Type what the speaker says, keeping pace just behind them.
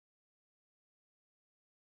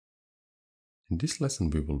In this lesson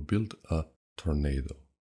we will build a tornado.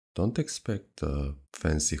 Don't expect a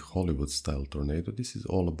fancy Hollywood-style tornado. This is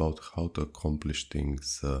all about how to accomplish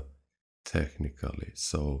things technically.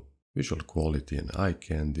 So visual quality and eye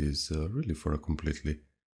candy is really for a completely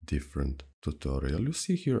different tutorial. You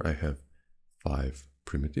see here I have 5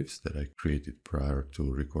 primitives that I created prior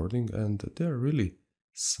to recording, and they're really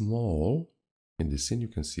small. In the scene you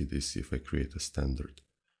can see this if I create a standard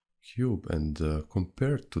cube, and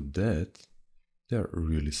compared to that they're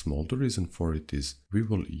really small. The reason for it is we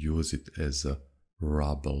will use it as a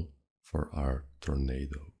rubble for our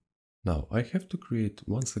tornado. Now I have to create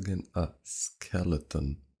once again a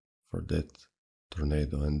skeleton for that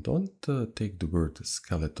tornado, and don't take the word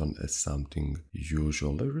skeleton as something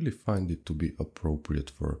usual. I really find it to be appropriate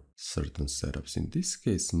for certain setups. In this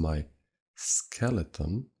case my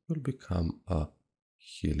skeleton will become a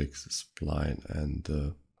helix spline, and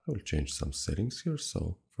I will change some settings here.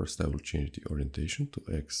 So first I will change the orientation to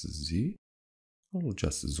XZ. I will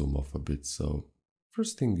just zoom off a bit. So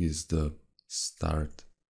first thing is the start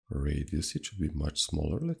radius. It should be much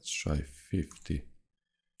smaller. Let's try 50,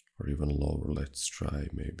 or even lower. Let's try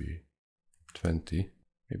maybe 20,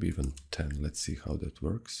 maybe even 10. Let's see how that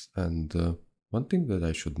works. And one thing that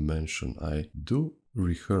I should mention, I do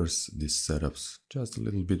rehearse these setups just a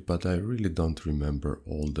little bit, but I really don't remember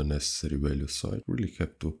all the necessary values, so I really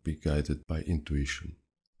have to be guided by intuition.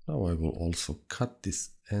 Now I will also cut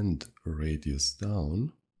this end radius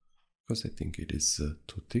down, because I think it is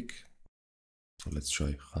too thick. So let's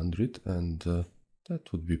try 100, and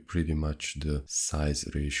that would be pretty much the size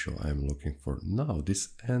ratio I'm looking for. Now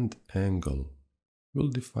this end angle will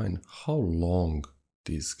define how long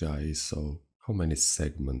this guy is, so how many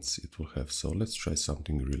segments it will have. So let's try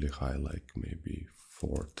something really high, like maybe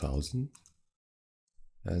 4000.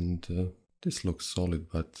 And this looks solid,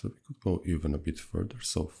 but we could go even a bit further,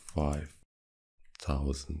 so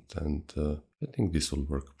 5000. And I think this will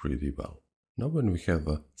work pretty well. Now when we have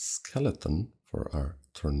a skeleton for our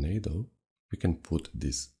tornado, we can put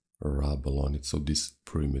this rubble on it, so this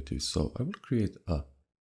primitive. So I will create a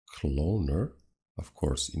cloner, of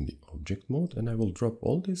course in the object mode, and I will drop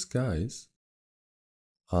all these guys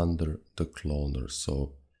under the cloner.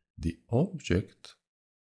 So the object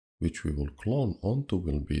which we will clone onto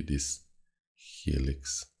will be this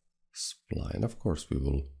helix spline. Of course we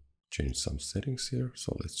will change some settings here,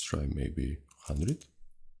 so let's try maybe 100,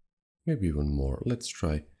 maybe even more. Let's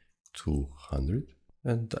try 200,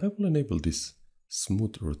 and I will enable this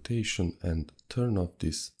smooth rotation and turn off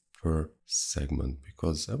this per segment,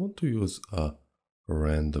 because I want to use a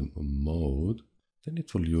random mode. Then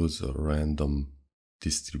it will use a random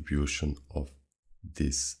distribution of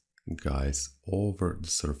these guys over the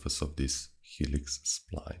surface of this helix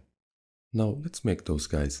spline. Now let's make those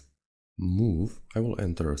guys move. I will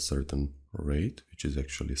enter a certain rate, which is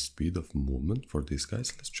actually speed of movement for these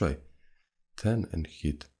guys. Let's try 10 and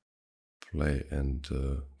hit play, and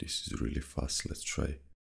this is really fast. Let's try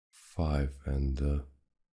 5, and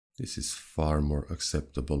this is far more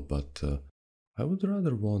acceptable, but I would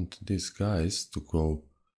rather want these guys to go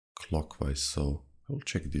clockwise, so I will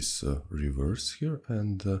check this reverse here,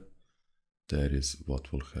 and that is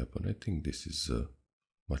what will happen. I think this is a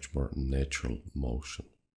much more natural motion.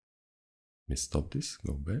 Let me stop this,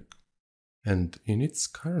 go back, and in its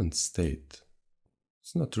current state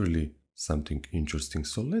it's not really something interesting,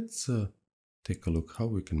 so let's take a look how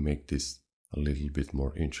we can make this a little bit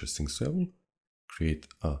more interesting. So I will create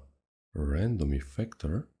a random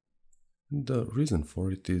effector, and the reason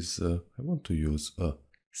for it is I want to use a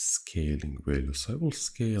scaling value, so I will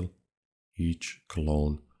scale each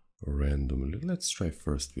clone randomly. Let's try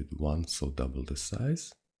first with 1, so double the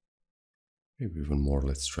size, maybe even more.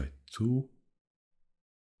 Let's try 2,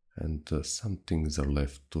 and some things are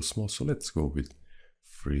left too small, so let's go with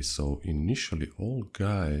 3. So initially all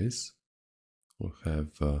guys will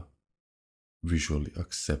have a visually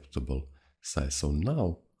acceptable size. So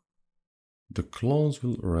now the clones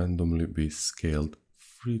will randomly be scaled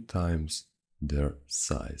 3 times their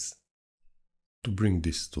size. To bring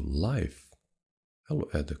this to life, I'll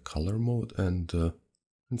add a color mode and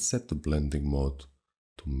set the blending mode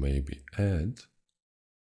to maybe add.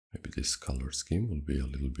 Maybe this color scheme will be a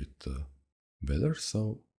little bit better.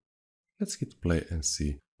 So let's hit play and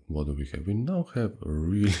see what do we have. We now have a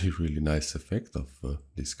really nice effect of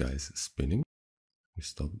these guys spinning. We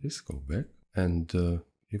stop this, go back, and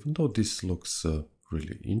even though this looks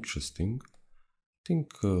really interesting, I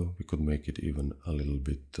think we could make it even a little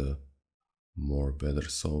bit more better.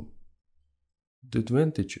 So the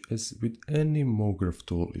advantage, as with any Mograph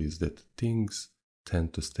tool, is that things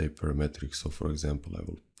tend to stay parametric. So for example, I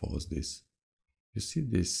will pause this. You see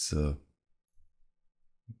this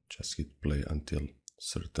Just hit play until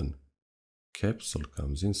certain capsule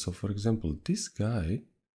comes in. So for example, this guy,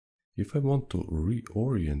 if I want to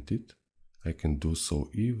reorient it, I can do so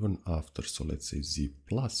even after, so let's say Z+,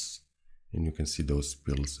 and you can see those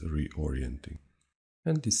pills reorienting.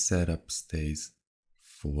 And this setup stays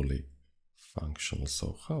fully functional.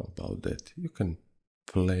 So how about that? You can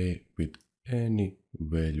play with any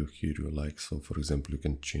value here you like. So for example, you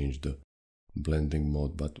can change the blending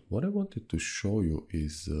mode, but what I wanted to show you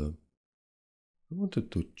is I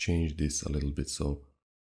wanted to change this a little bit. So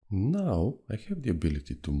now I have the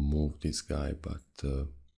ability to move this guy, but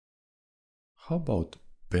how about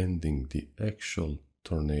bending the actual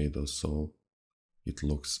tornado so it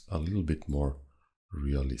looks a little bit more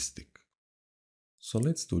realistic? So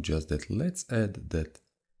let's do just that. Let's add that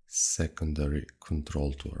secondary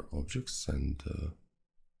control to our objects, and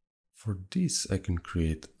for this I can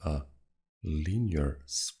create a linear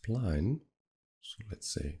spline. So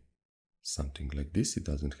let's say something like this. It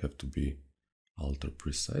doesn't have to be ultra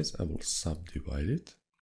precise. I will subdivide it,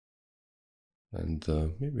 and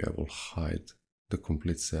maybe I will hide the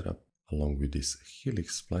complete setup along with this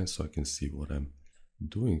helix spline so I can see what I'm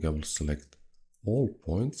doing. I will select all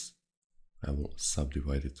points. I will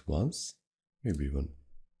subdivide it once, maybe even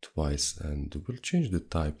twice, and we'll change the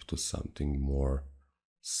type to something more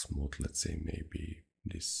smooth. Let's say maybe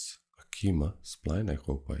this Akima spline. I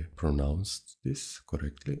hope I pronounced this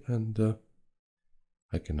correctly, and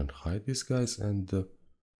I can unhide these guys, and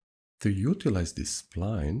to utilize this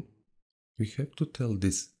spline we have to tell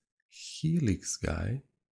this helix guy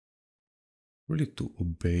really to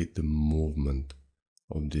obey the movement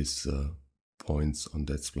of these points on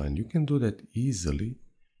that spline. You can do that easily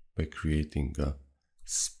by creating a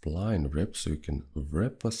spline wrap, so you can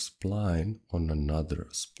wrap a spline on another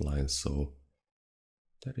spline. So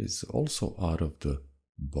that is also out of the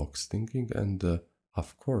box thinking, and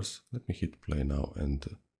of course, let me hit play now and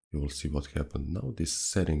you will see what happened. Now this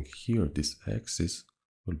setting here, this axis,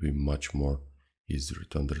 will be much more easier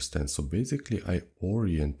to understand. So basically I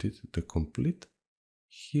oriented the complete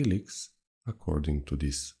helix according to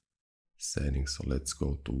this setting. So let's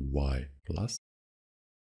go to Y+,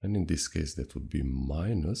 and in this case that would be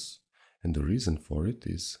minus, and the reason for it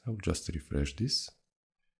is, I'll just refresh this,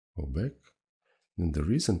 go back, and the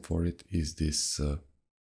reason for it is this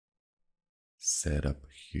setup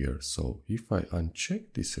here. So if I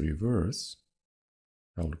uncheck this reverse,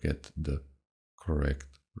 I'll get the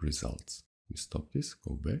correct results. We stop this,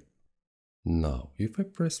 go back. Now if I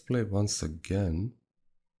press play once again,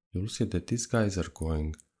 you'll see that these guys are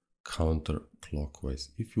going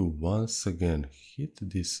counterclockwise. If you once again hit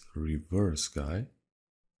this reverse guy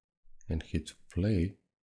and hit play,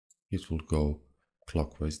 it will go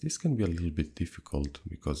clockwise. This can be a little bit difficult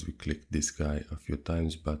because we clicked this guy a few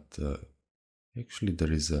times, but actually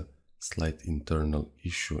there is a slight internal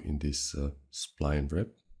issue in this spline wrap.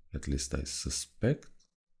 At least I suspect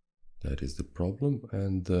that is the problem,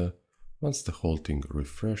 and once the whole thing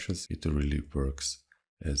refreshes, it really works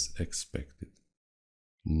as expected.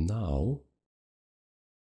 Now,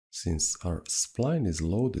 since our spline is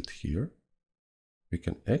loaded here, we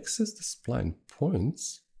can access the spline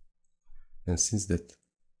points, and since that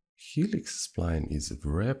helix spline is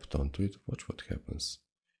wrapped onto it, watch what happens.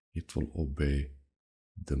 It will obey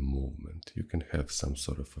the movement. You can have some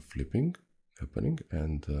sort of a flipping happening,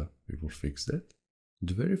 and we will fix that.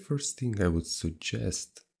 The very first thing I would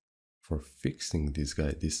suggest for fixing this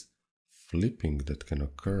guy, this flipping that can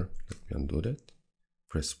occur, let me undo that,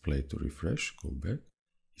 press play to refresh, go back,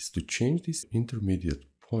 is to change these intermediate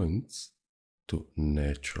points to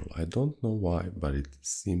natural. I don't know why, but it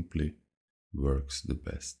simply works the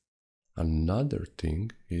best. Another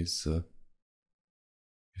thing is, you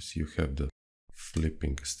see you have the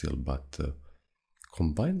flipping still, but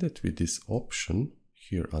combine that with this option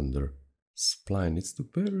here under spline. It's the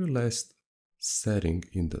very last setting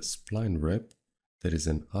in the spline wrap. There is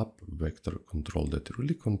an up vector control that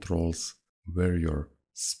really controls where your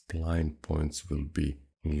spline points will be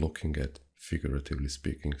looking at, figuratively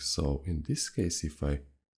speaking. So in this case, if I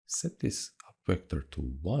set this up vector to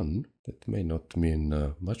 1, that may not mean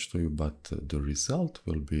much to you, but the result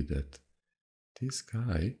will be that this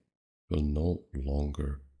guy will no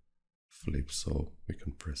longer flip. So we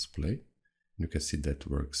can press play. You can see that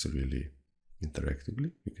works really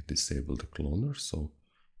interactively. You can disable the cloner, so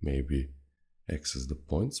maybe access the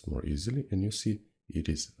points more easily, and you see it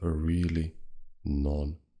is really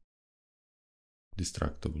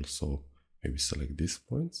non-destructible. So maybe select these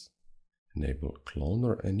points, enable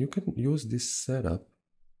cloner, and you can use this setup.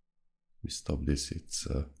 We stop this, it's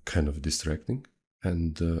kind of distracting.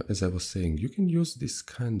 And as I was saying, you can use this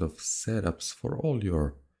kind of setups for all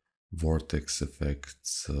your vortex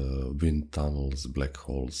effects, wind tunnels, black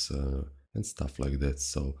holes, and stuff like that.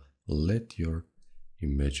 So let your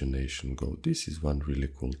imagination go. This is one really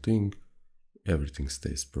cool thing. Everything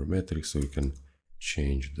stays parametric, so you can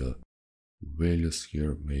change the values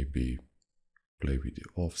here, maybe play with the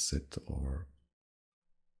offset, or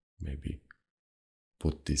maybe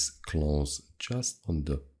put these clones just on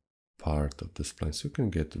the part of the spline, so you can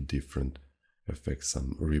get different effects,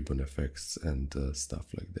 some ribbon effects and stuff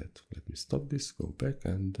like that. Let me stop this, go back,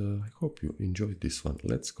 and I hope you enjoyed this one.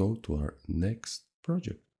 Let's go to our next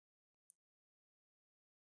project.